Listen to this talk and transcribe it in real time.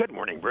Good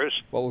morning, Bruce.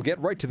 Well, we'll get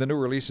right to the new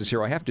releases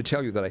here. I have to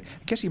tell you that I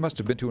guess he must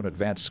have been to an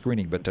advanced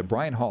screening, but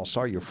Brian Hall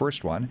saw your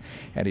first one,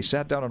 and he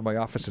sat down in my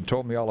office and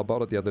told me all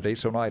about it the other day,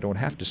 so now I don't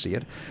have to see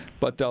it.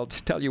 But I'll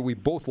tell you, we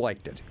both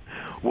liked it.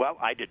 Well,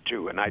 I did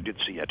too, and I did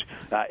see it.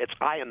 It's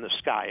Eye in the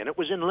Sky, and it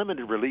was in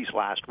limited release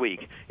last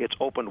week. It's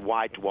opened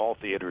wide to all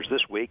theaters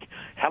this week.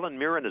 Helen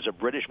Mirren is a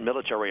British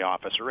military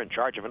officer in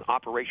charge of an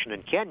operation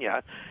in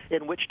Kenya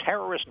in which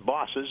terrorist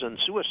bosses and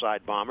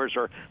suicide bombers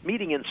are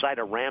meeting inside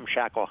a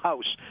ramshackle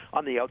house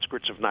on the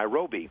outskirts of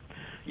Nairobi.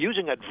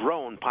 Using a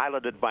drone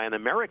piloted by an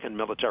American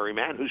military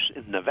man who's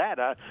in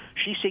Nevada,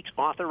 she seeks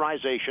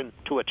authorization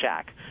to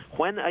attack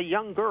when a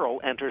young girl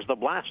enters the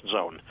blast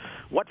zone.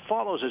 What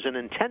follows is an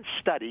intense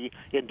study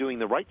in doing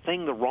the right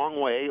thing the wrong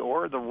way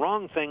or the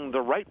wrong thing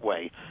the right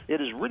way. It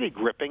is really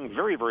gripping,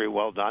 very, very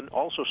well done.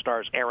 Also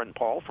stars Aaron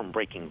Paul from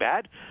Breaking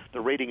Bad.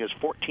 The rating is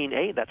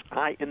 14A. That's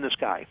Eye in the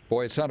Sky.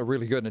 Boy, it sounded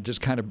really good, and it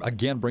just kind of,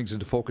 again, brings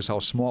into focus how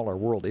small our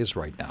world is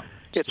right now.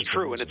 It's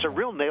true, and it's a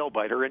real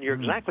nail-biter, and you're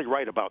exactly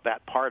right about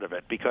that part of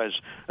it, because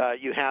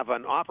you have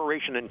an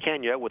operation in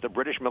Kenya with a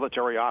British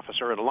military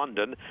officer in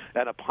London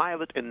and a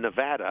pilot in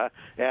Nevada,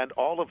 and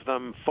all of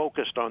them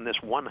focused on this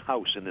one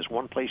house in this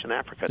one place in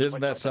Africa.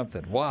 Isn't that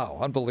something? Wow,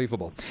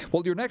 unbelievable.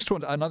 Well, your next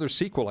one, another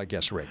sequel, I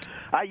guess, Rick.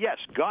 Yes,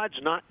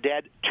 God's Not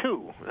Dead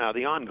 2.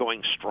 The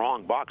ongoing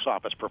strong box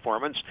office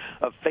performance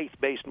of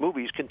faith-based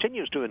movies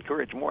continues to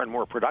encourage more and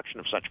more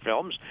production of such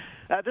films.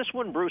 This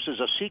one, Bruce,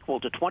 is a sequel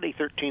to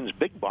 2013's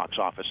big box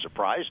office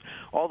surprise,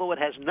 although it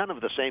has none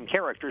of the same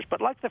characters.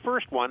 But like the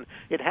first one,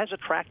 it has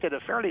attracted a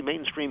fairly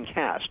mainstream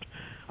cast.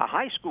 A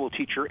high school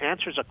teacher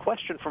answers a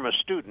question from a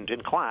student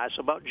in class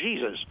about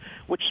Jesus,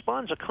 which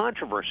spawns a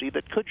controversy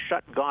that could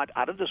shut God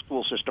out of the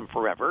school system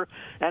forever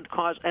and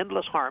cause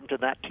endless harm to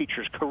that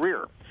teacher's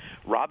career.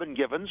 Robin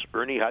Givens,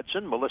 Ernie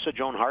Hudson, Melissa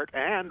Joan Hart,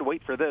 and,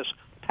 wait for this,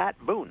 Pat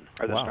Boone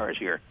are the stars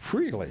here.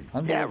 Really?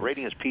 Yeah,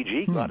 rating is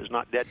PG. God is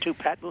Not Dead 2.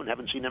 Pat Boone,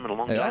 haven't seen him in a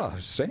long time. Yeah,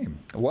 same.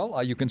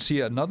 Well, you can see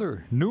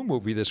another new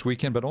movie this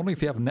weekend, but only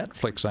if you have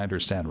Netflix, I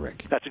understand,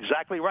 Rick. That's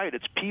exactly right.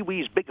 It's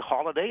Pee-wee's Big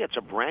Holiday. It's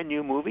a brand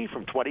new movie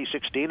from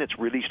 2016. It's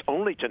released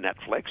only to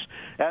Netflix.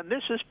 And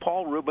this is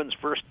Paul Rubin's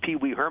first Pee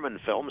Wee Herman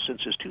film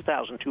since his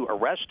 2002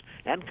 arrest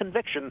and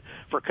conviction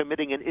for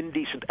committing an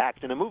indecent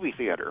act in a movie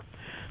theater.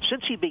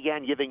 Since he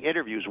began giving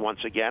interviews once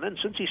again, and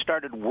since he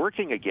started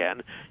working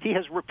again, he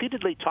has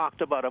repeatedly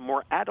talked about a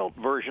more adult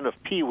version of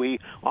Pee-wee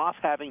off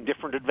having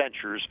different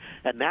adventures,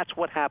 and that's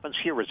what happens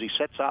here as he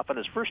sets off on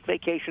his first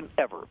vacation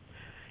ever.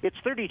 It's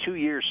 32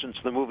 years since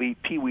the movie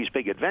Pee-wee's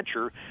Big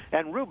Adventure,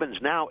 and Rubens,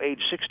 now age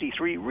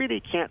 63, really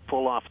can't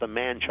pull off the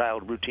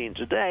man-child routine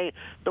today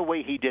the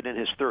way he did in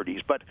his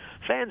 30s. But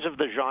fans of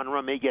the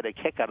genre may get a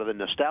kick out of the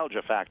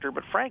nostalgia factor,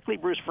 but frankly,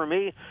 Bruce, for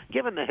me,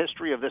 given the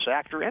history of this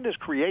actor and his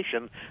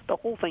creation, the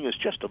whole thing is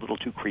just a little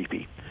too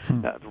creepy.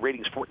 The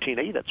rating's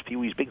 14A. That's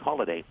Pee-wee's Big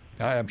Holiday.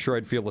 I'm sure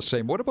I'd feel the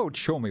same. What about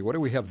Show Me? What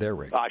do we have there,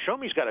 Rick? Show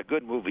Me's got a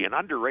good movie, an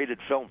underrated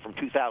film from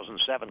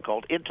 2007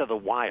 called Into the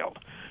Wild.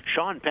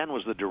 Sean Penn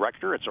was the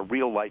director. It's a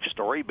real-life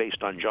story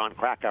based on John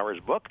Krakauer's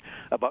book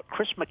about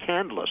Chris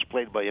McCandless,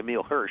 played by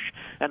Emile Hirsch,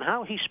 and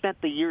how he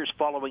spent the years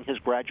following his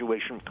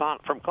graduation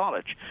from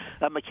college.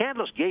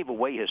 McCandless gave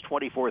away his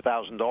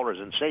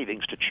 $24,000 in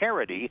savings to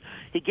charity.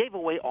 He gave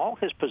away all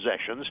his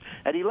possessions,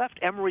 and he left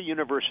Emory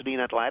University in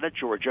Atlanta,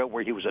 Georgia,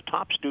 where he was a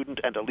top student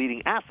and a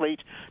leading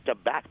athlete, to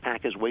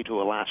backpack his way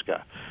to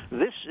Alaska.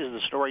 This is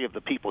the story of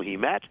the people he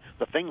met,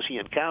 the things he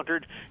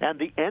encountered, and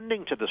the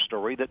ending to the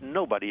story that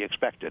nobody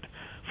expected.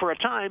 For a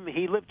time,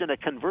 he lived in a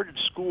converted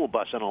school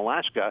bus in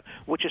Alaska,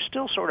 which is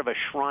still sort of a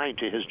shrine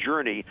to his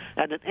journey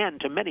and an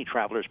end to many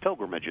travelers'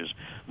 pilgrimages.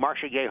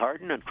 Marcia Gay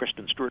Harden and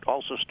Kristen Stewart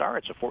also star.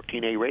 It's a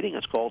 14A rating.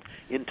 It's called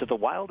Into the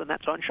Wild, and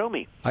that's on Show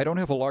Me. I don't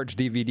have a large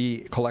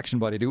DVD collection,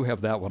 but I do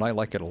have that one. I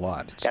like it a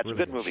lot. That's really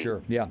a good movie.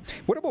 Sure, yeah.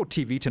 What about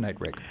TV tonight,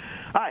 Rick?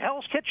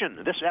 Hell's Kitchen.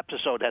 This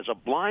episode has a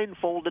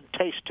blindfolded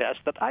taste test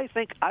that I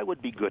think I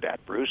would be good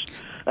at, Bruce.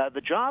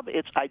 The job,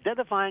 it's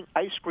identifying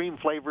ice cream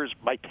flavors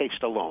by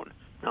taste alone.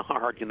 Now,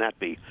 how hard can that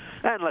be?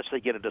 Unless they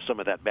get into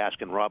some of that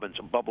Baskin-Robbins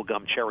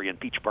bubblegum cherry and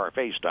peach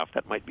parfait stuff,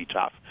 that might be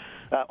tough.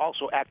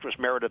 Also, actress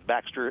Meredith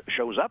Baxter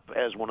shows up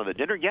as one of the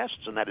dinner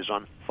guests, and that is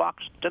on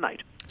Fox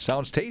tonight.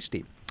 Sounds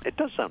tasty. It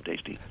does sound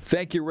tasty.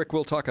 Thank you, Rick.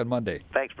 We'll talk on Monday. Thanks, Bruce.